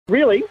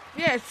Really?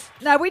 Yes.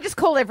 No, we just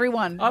call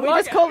everyone. I We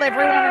like just it. call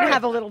everyone and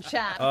have a little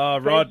chat. Oh,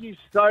 Rod, Thank you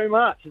so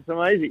much. It's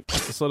amazing.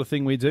 it's the sort of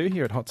thing we do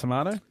here at Hot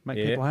Tomato. Make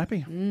Yeah. people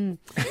happy.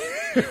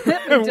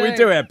 We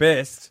do our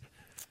best.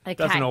 Okay.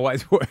 Doesn't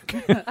always work.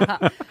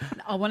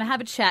 I want to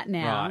have a chat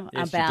now Right,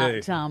 yes, you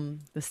about do.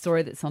 the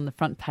story that's on the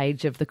front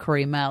page of the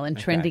Courier Mail and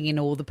trending in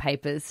all the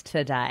papers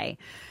today.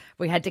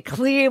 We had to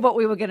clear what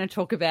we were going to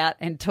talk about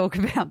and talk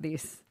about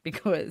this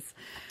because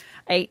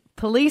a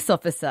police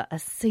officer, a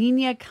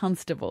senior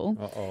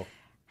constable,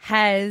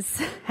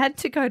 has had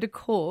to go to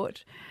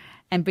court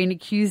and been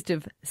accused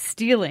of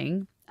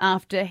stealing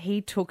after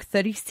he took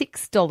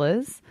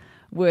 $36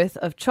 worth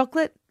of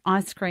chocolate,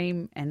 ice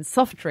cream and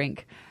soft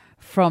drink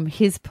from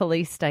his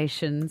police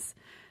station's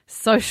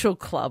social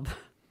club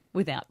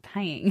without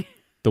paying.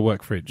 The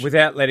work fridge.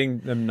 Without letting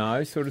them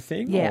know, sort of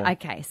thing? Yeah, or-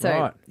 okay. So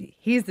Right.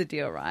 here's the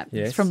deal, right?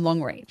 Yes. It's from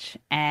Longreach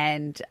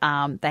and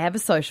they have a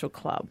social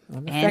club.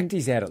 The fact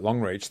he's out at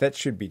Longreach, that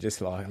should be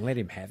just like, let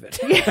him have it.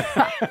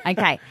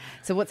 Okay.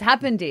 So what's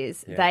happened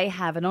is they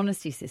have an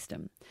honesty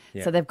system.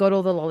 Yeah. So they've got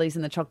all the lollies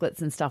and the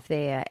chocolates and stuff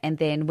there. And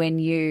then when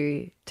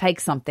you take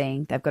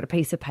something, they've got a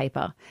piece of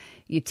paper.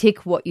 You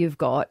tick what you've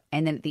got.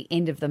 And then at the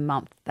end of the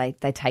month, they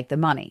take the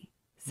money.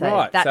 So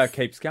Right, that's, so it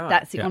keeps going.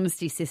 That's the Yeah.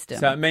 honesty system.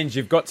 So it means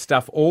you've got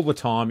stuff all the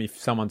time if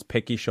someone's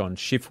peckish on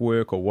shift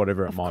work or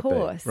whatever it might be.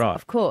 Right.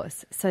 Of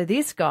course. So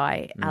this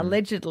guy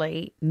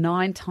allegedly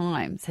 9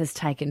 times has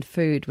taken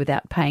food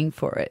without paying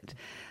for it,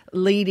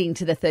 leading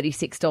to the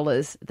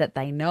 $36 that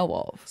they know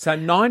of. So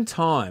 9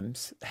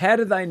 times, how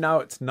do they know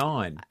it's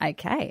 9?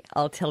 Okay,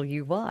 I'll tell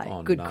you why.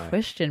 Oh, Good no.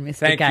 question, Mr.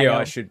 Thank Gale. you,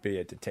 I should be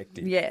a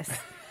detective. Yes.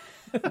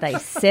 They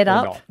set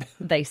Or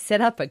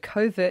up a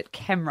covert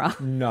camera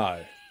No.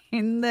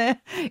 in the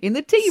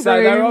tea So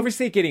room. they're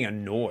obviously getting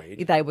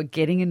annoyed. They were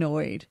getting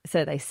annoyed.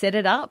 So they set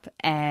it up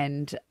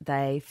and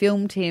they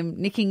filmed him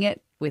nicking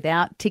it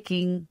without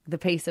ticking the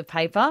piece of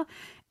paper.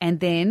 And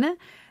then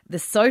the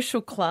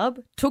social club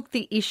took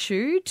the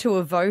issue to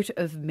a vote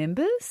of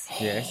members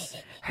Yes.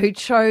 who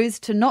chose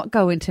to not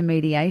go into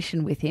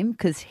mediation with him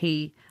because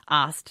he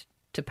asked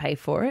to pay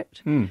for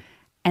it.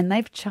 And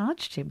they've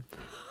charged him.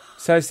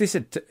 So is this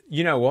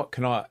you know what,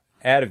 can I,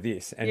 out of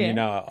this, and Yeah. you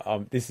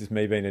know, this is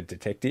me being a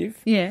detective,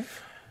 Yeah.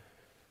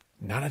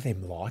 none of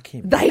them like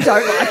him. They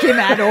don't like him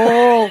at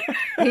all.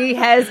 He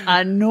has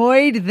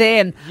annoyed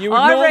them. You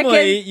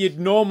would you'd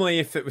normally,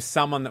 if it was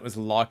someone that was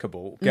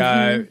likable,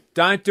 go,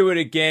 don't do it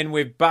again,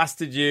 we've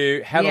busted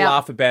you, have Yep. a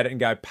laugh about it and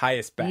go, pay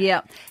us back.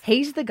 Yeah.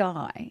 He's the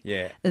guy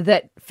Yeah.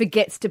 that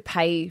forgets to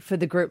pay for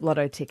the group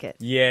lotto ticket.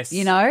 Yes.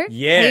 You know?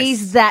 Yes.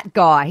 He's that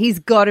guy. He's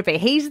got to be.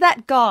 He's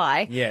that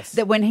guy Yes.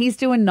 that when he's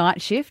doing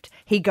night shift,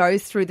 he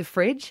goes through the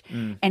fridge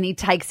and he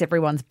takes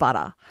everyone's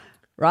butter.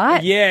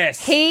 Right?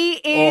 Yes. He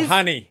is. Or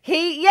honey.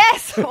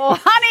 Yes, or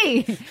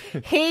honey.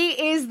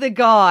 He is the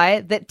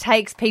guy that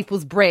takes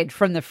people's bread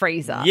from the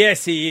freezer.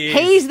 Yes, he is.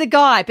 He's the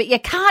guy, but you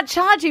can't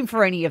charge him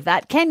for any of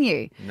that, can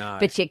you? No.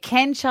 But you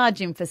can charge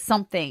him for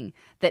something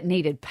that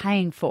needed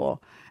paying for,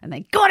 and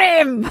they got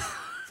him.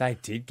 They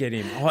did get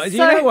him. Oh, you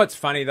So- know what's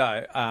funny,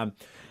 though?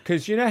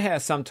 Because you know how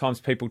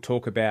sometimes people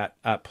talk about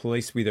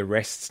police with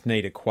arrests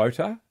need a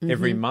quota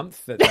every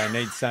month, that they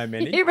need so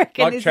many? You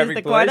reckon Like this is traffic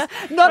the police?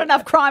 quota? Not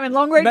enough crime in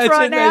Longreach Imagine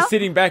right they're now.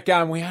 sitting back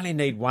going, we only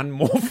need one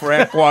more for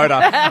our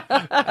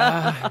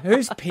quota.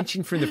 Who's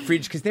pinching from the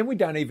fridge? Because then we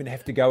don't even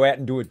have to go out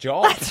and do a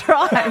job. That's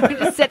right. We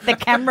just set the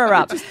camera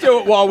up. Just do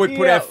it while we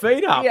put Yeah. our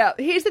feet up. Yeah,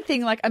 here's the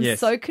thing. Like, I'm Yes.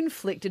 so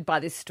conflicted by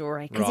this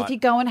story because if Right. you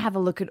go and have a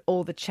look at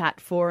all the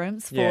chat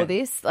forums for Yeah.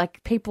 this,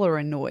 like, people are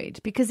annoyed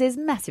because there's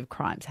massive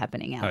crimes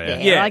happening out Oh, yeah.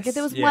 there. Yes, Like,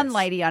 there was one yes.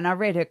 lady, and I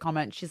read her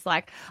comment. She's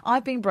like,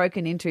 "I've been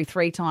broken into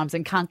 3 times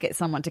and can't get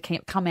someone to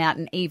come out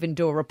and even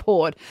do a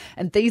report.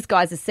 And these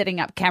guys are setting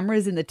up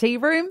cameras in the tea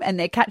room and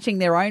they're catching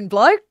their own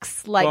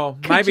blokes. Like, Well,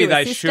 could maybe you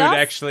they assist should us?"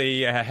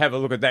 actually have a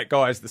look at that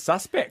guy as the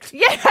suspect.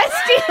 Yeah,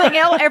 stealing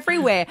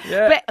everywhere.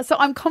 Yeah. But so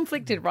I'm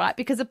conflicted, right?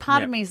 Because a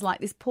part of Yeah. me is like,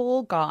 this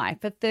poor guy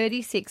for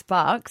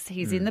 $36,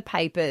 he's in the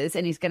papers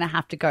and he's going to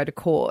have to go to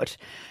court.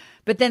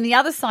 But then the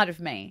other side of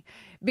me,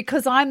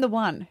 because I'm the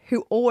one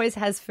who always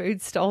has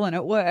food stolen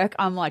at work,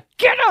 I'm like,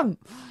 get him!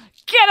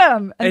 Get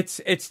him! And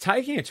It's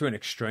taking it to an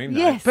extreme, though.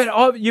 Yes.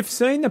 But you've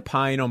seen the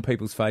pain on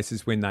people's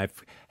faces when they've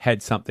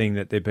had something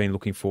that they've been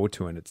looking forward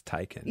to and it's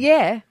taken.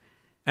 yeah.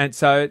 And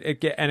so it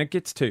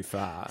gets too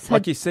far.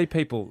 Like you see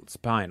people's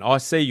pain. I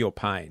see your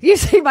pain. You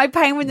see my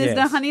pain when there's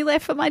no Yes. honey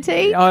left for my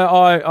tea?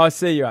 I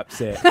see you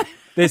upset.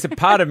 There's a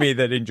part of me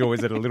that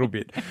enjoys it a little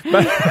bit.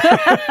 But,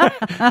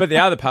 but the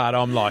other part,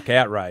 I'm like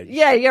outraged.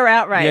 Yeah, you're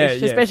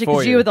outraged, Yeah, especially for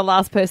because you you. were the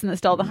last person that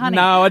stole the honey.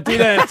 No, I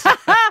didn't.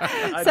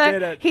 I So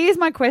didn't. here's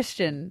my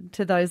question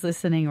to those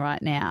listening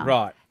right now.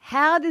 Right.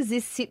 How does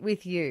this sit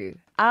with you?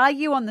 Are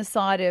you on the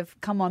side of,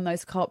 come on,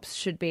 those cops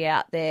should be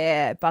out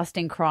there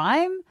busting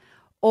crime?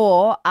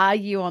 Or are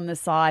you on the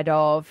side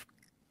of,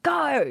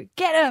 go,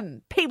 get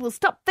them, people,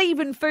 stop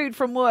thieving food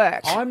from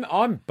work?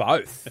 I'm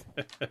both.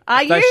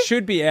 Are They you?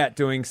 should be out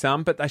doing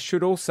some, but they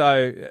should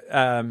also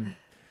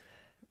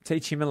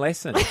teach him a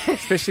lesson.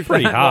 Especially if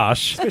Pretty they don't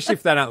harsh. Especially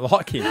if they don't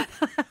like him.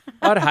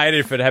 I'd hate it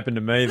if it happened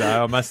to me,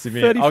 though. I must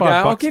admit.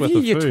 I'll give worth you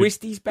of your food.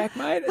 twisties back,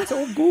 mate. It's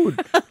all good.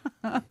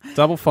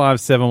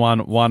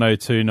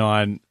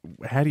 55711029.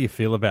 How do you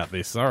feel about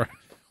this? Sorry.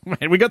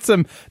 Man, we got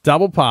some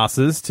double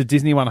passes to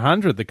Disney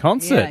 100, the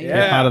concert. Yeah.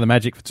 You're part of the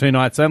magic for 2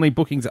 nights only.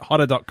 Bookings at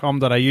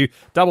hotter.com.au,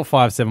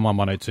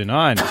 55711029.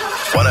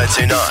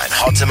 1029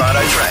 Hot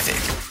Tomato traffic.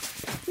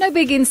 No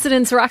big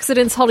incidents or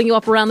accidents holding you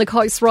up around the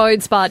coast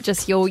roads, but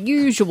just your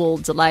usual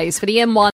delays for the M1.